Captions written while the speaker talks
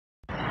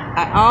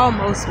I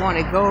almost want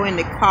to go in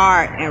the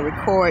car and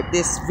record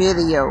this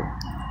video,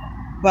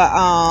 but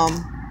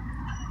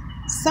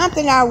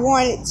something I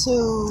wanted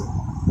to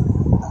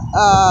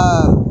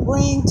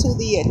bring to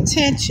the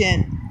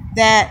attention,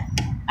 that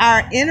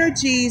our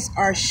energies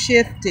are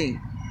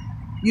shifting.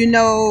 You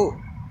know,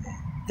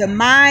 the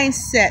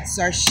mindsets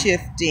are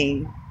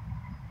shifting.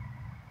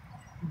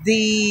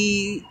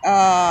 The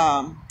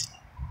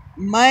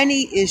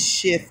money is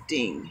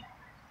shifting.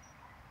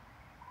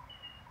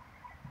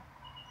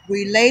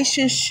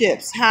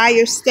 Relationships,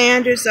 higher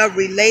standards of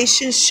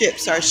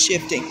relationships are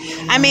shifting.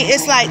 I mean,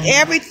 it's like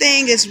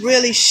everything is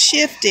really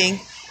shifting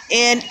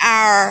in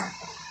our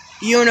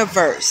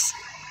universe.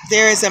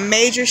 There is a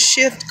major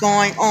shift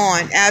going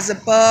on. As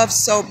above,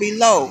 so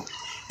below.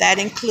 That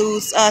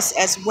includes us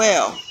as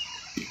well.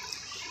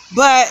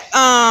 But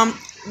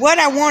what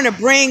I want to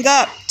bring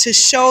up to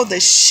show the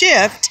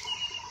shift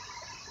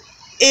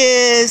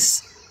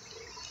is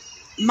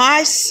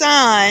my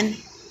son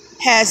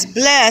has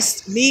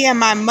blessed me and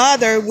my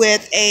mother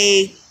with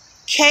a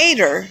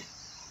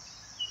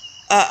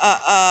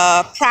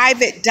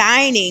private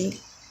dining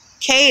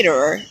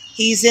caterer.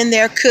 He's in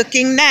there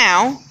cooking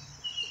now.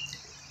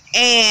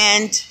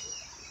 And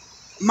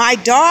my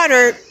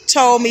daughter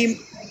told me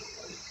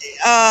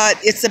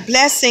it's a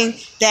blessing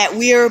that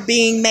we're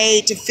being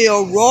made to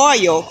feel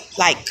royal,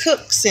 like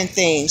cooks and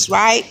things,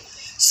 right?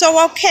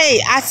 So, okay,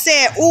 I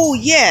said, oh,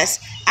 yes,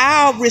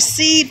 I'll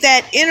receive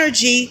that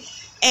energy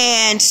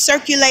and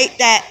circulate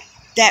that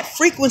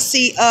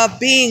frequency of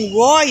being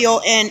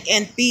royal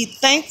and be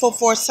thankful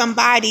for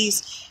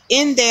somebody's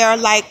in there,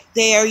 like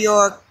they're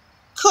your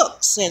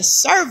cooks and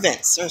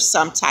servants or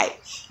some type,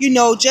 you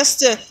know, just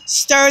to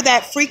stir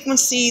that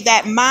frequency,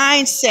 that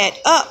mindset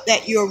up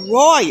that you're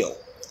royal.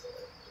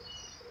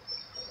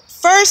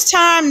 First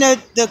time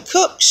the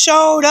cook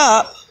showed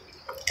up,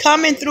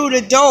 coming through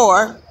the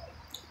door,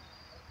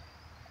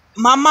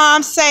 my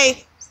mom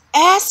say,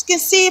 ask and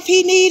see if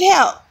he need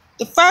help.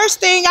 The first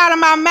thing out of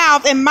my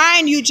mouth, and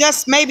mind you,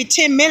 just maybe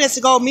 10 minutes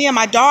ago, me and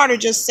my daughter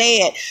just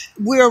said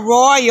we're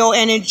royal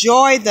and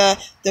enjoy the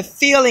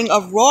feeling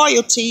of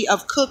royalty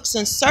of cooks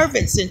and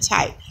servants and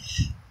type.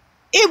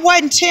 It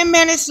wasn't 10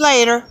 minutes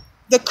later,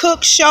 the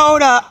cook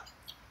showed up.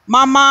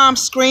 My mom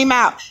screamed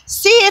out,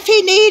 see if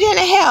he need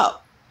any help.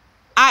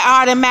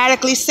 I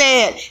automatically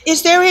said,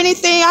 is there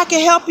anything I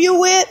can help you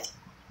with?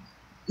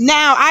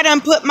 Now I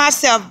done put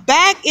myself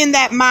back in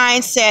that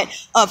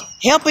mindset of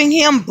helping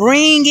him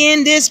bring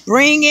in this,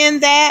 bring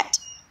in that.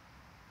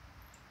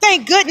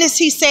 Thank goodness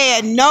he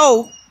said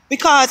no,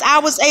 because I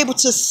was able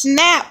to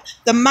snap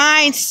the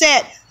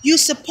mindset. You're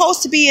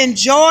supposed to be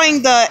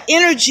enjoying the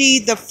energy,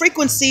 the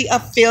frequency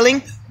of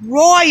feeling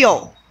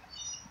royal.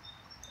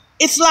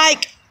 It's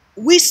like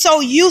we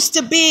so used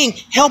to being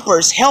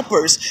helpers.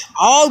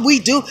 All we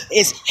do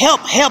is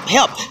help,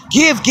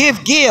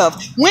 give.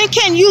 When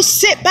can you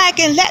sit back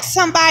and let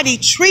somebody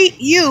treat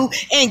you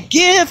and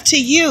give to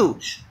you?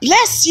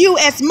 Bless you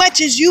as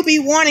much as you be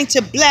wanting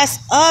to bless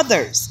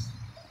others.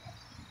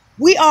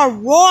 We are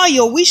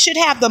royal. We should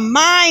have the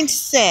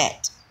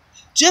mindset.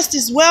 Just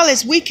as well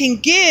as we can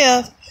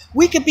give,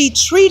 we could be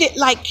treated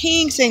like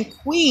kings and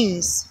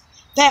queens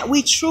that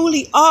we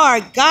truly are,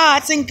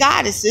 gods and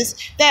goddesses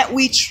that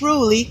we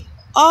truly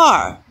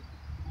are.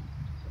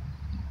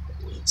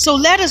 So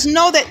let us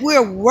know that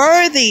we're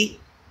worthy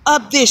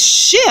of this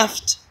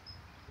shift,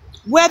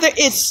 whether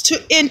it's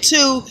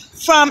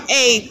from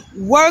a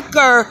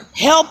worker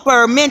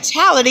helper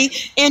mentality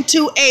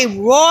into a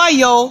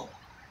royal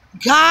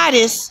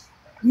goddess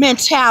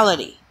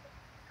mentality.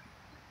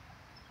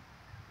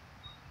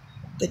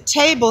 The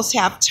tables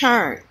have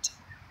turned,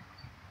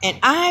 and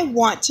I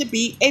want to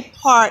be a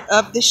part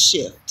of the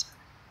shift.